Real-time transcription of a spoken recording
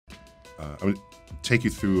I'm going to take you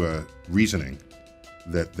through reasoning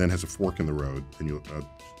that then has a fork in the road, and I'll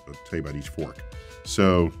tell you about each fork.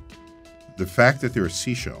 So the fact that there are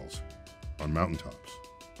seashells on mountaintops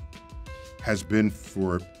had been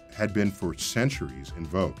for centuries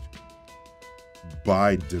invoked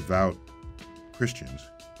by devout Christians,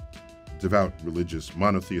 devout religious,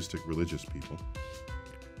 monotheistic religious people,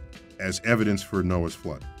 as evidence for Noah's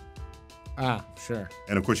flood. Ah, sure.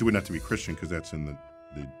 And of course, you wouldn't have to be Christian because that's in the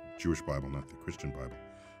Jewish Bible, not the Christian Bible.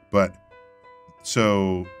 But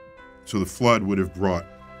so the flood would have brought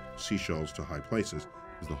seashells to high places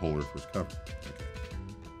because the whole earth was covered. Okay.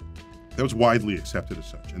 That was widely accepted as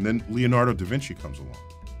such. And then Leonardo da Vinci comes along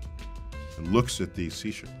and looks at these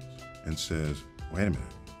seashells and says, wait a minute,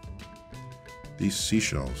 these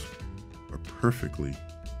seashells are perfectly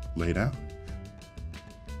laid out.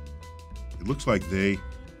 It looks like they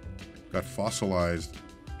got fossilized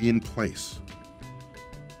in place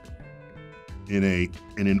in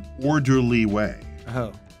an orderly way.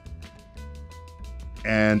 Oh.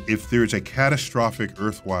 And if there's a catastrophic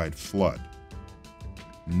earthwide flood,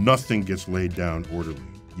 nothing gets laid down orderly.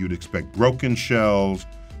 You'd expect broken shells,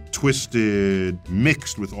 twisted,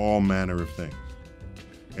 mixed with all manner of things.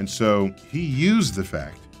 And so he used the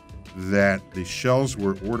fact that the shells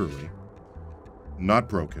were orderly, not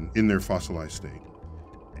broken, in their fossilized state,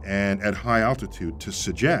 and at high altitude to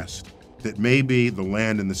suggest that maybe the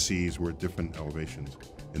land and the seas were at different elevations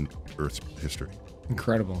in Earth's history.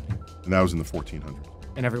 Incredible. And that was in the 1400s.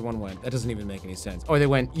 And everyone went, that doesn't even make any sense. Or they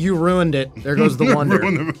went, you ruined it. There goes the wonder.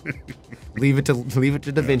 Leave it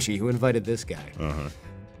to Da Vinci, who invited this guy. Uh-huh.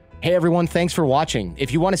 Hey everyone, thanks for watching.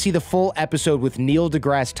 If you want to see the full episode with Neil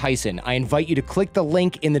deGrasse Tyson, I invite you to click the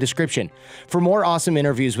link in the description. For more awesome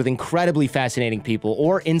interviews with incredibly fascinating people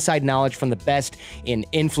or inside knowledge from the best in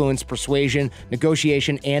influence, persuasion,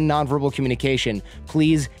 negotiation, and nonverbal communication,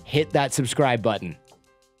 please hit that subscribe button.